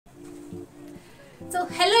So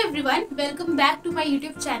hello everyone, welcome back to my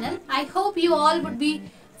YouTube channel. I hope you all would be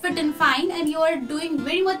fit and fine and you are doing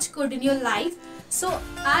very much good in your life. So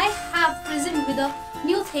I have present with the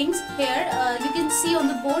new things here. You can see on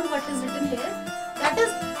the board what is written here. That is,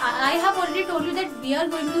 I have already told you that we are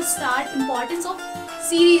going to start importance of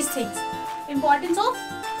series things. Importance of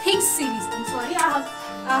things series. I'm sorry,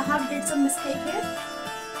 I have did some mistake here.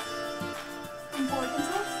 Importance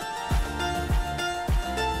of things.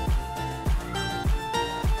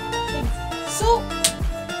 So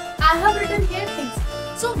I have written here things.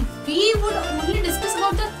 So we would only discuss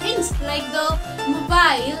about the things like the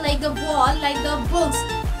mobile, like the wall, like the books.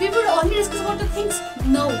 We would only discuss about the things.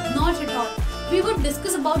 No, not at all. We would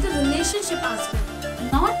discuss about the relationship as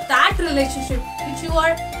well. Not that relationship which you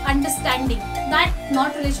are understanding. That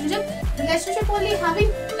not relationship. Relationship only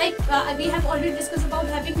having like we have already discussed about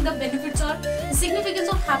having the benefits or the significance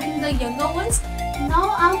of having the younger ones.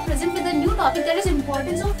 Now I am present with a new topic, that is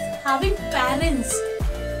importance of having parents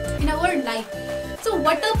in our life. So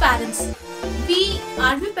what are parents?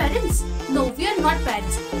 Are we parents? No, we are not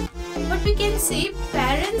parents. But we can say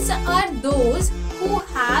parents are those who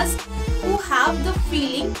have the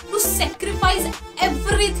feeling to sacrifice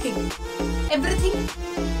everything. Everything.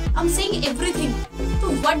 I'm saying everything.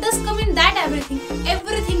 So what does come in that everything?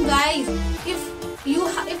 Everything, guys.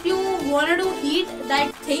 If you wanted to eat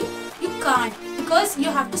that thing, you can't, because you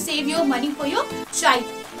have to save your money for your child.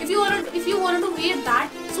 If you wanted to wear that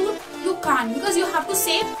suit, you can't, because you have to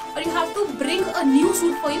save or you have to bring a new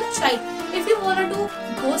suit for your child. If you wanted to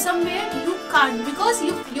go somewhere, you can't, because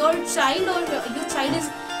your child is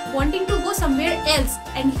wanting to go somewhere else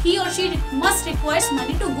and he or she must requires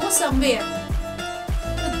money to go somewhere.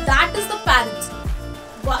 So that is the parents.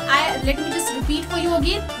 Let me just repeat for you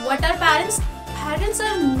again. What are parents? Parents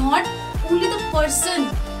are not only the person.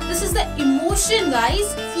 This is the emotion,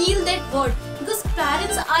 guys. Feel that word, because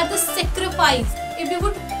parents are the sacrifice. If you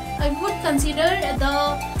would consider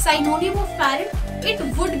the synonym of parent, it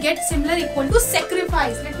would get similar equal to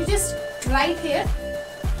sacrifice. Let me just write here.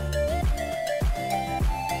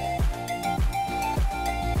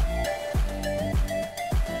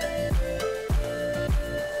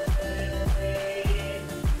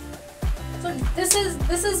 So this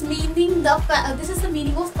is the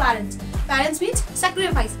meaning of parents. Parents means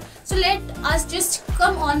sacrifice. So let us just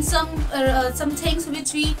come on some things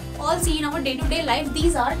which we all see in our day-to-day life.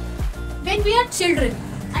 These are when we are children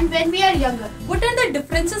and when we are younger. What are the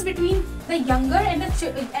differences between the younger and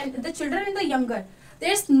the children and the younger?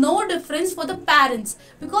 There is no difference for the parents,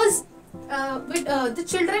 because the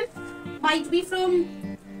children might be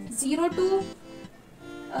from 0 to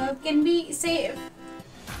can we say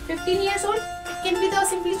 15 years old. It can be the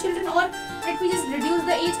simply children, or let me just reduce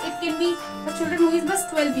the age. It can be the children who is just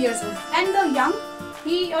 12 years old, and the young,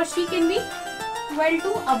 he or she can be 12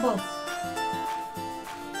 to above.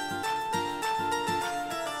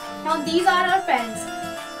 Now these are our parents.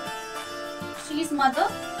 She is mother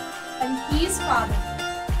and he is father.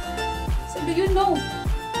 So do you know,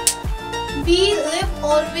 we live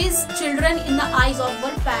always children in the eyes of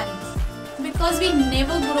our parents, because we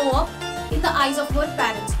never grow up in the eyes of our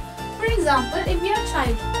parents. For example, if we are a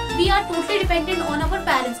child, we are totally dependent on our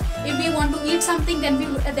parents. If we want to eat something, then we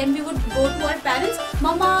would go to our parents.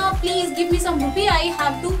 Mama, please give me some rupee. I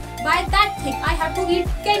have to buy that thing. I have to eat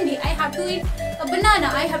candy. I have to eat a banana.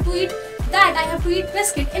 I have to eat that. I have to eat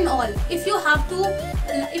biscuit and all. If you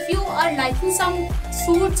are liking some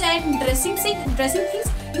suits and dressing things,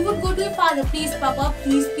 you would go to your father. Please, Papa,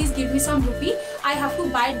 please give me some rupee. I have to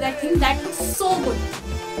buy that thing. That looks so good.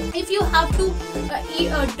 If you have to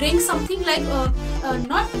drink something like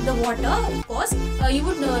not the water, of course, you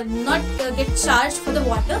would not get charged for the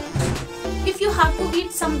water. If you have to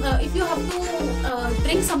eat if you have to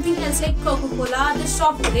drink something else like Coca-Cola, the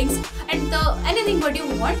soft drinks, and anything what you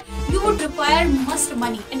want, you would require must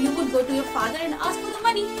money, and you would go to your father and ask for the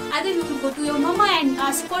money. Either you would go to your mama and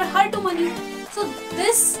ask for her to money. So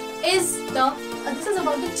this is about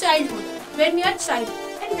the childhood, when we are child,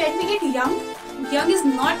 and when we get young is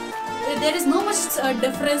not, there is no much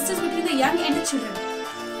differences between the young and the children,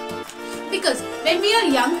 because when we are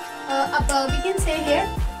young, we can say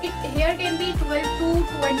here can be 12 to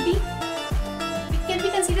 20. It can be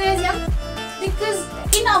considered as young, because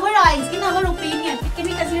in our eyes, in our opinion, it can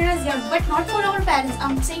be considered as young, but not for our parents.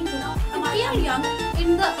 I'm saying to now, if we are young,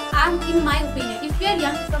 in my opinion, if we are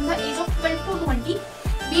young from the age of 12 to 20,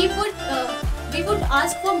 we would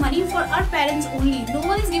ask for money for our parents only. No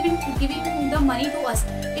one is giving the money to us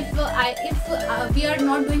if we are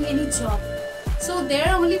not doing any job. So there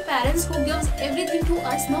are only parents who gives everything to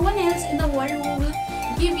us. No one else in the world who will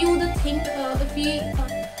give you the thing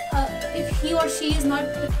if he or she is not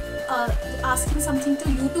asking something to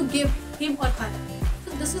you to give him or her.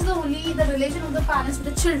 So this is the only the relation of the parents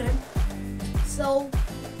with the children. So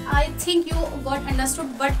I think you got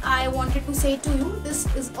understood what I wanted to say to you. This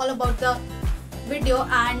is all about the video,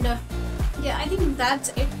 and yeah, I think that's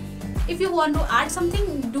it. If you want to add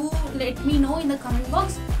something, do let me know in the comment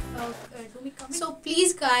box. So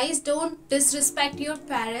please guys, don't disrespect your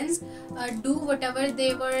parents. Do whatever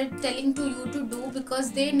they were telling to you to do,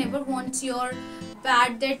 because they never want your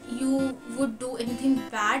bad, that you would do anything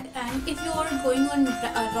bad. And if you are going on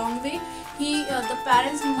a wrong way, the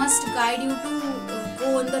parents must guide you to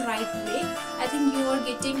go on the right way. I think you are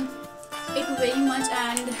getting it very much,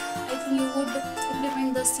 and I think you would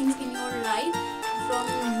implement those things in your life.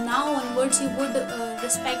 From now onwards, you would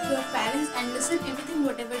respect your parents and listen everything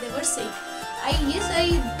whatever they were saying.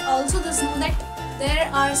 I also just know that there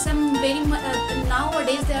are some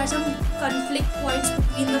nowadays there are some conflict points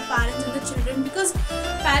between the parents and the children, because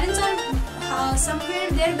parents are somewhere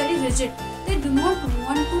they are very rigid. They do not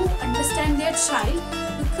want to understand their child,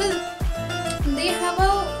 because they have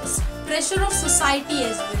a pressure of society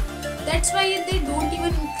as well. That's why they don't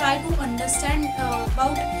even try to understand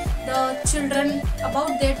about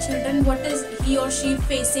their children, what is he or she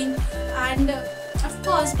facing. And of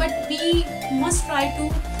course, but we must try to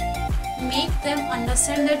make them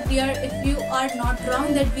understand that if you are not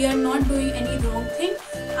wrong, that we are not doing any wrong thing,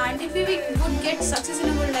 and if we would get success in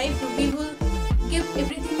our life, we will give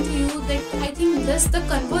everything to you. That I think just the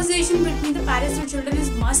conversation between the parents and children is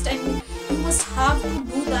must, and you must have to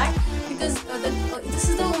do that, because this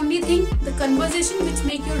is the only thing, the conversation, which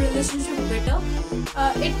make your relationship better.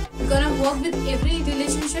 It gonna work with every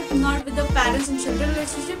relationship, not with the parents and children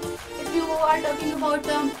relationship. If you are talking about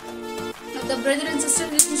the brother and sister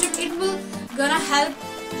relationship, it will gonna help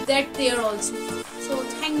that there also. So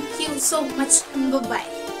thank you so much, and bye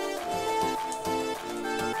bye.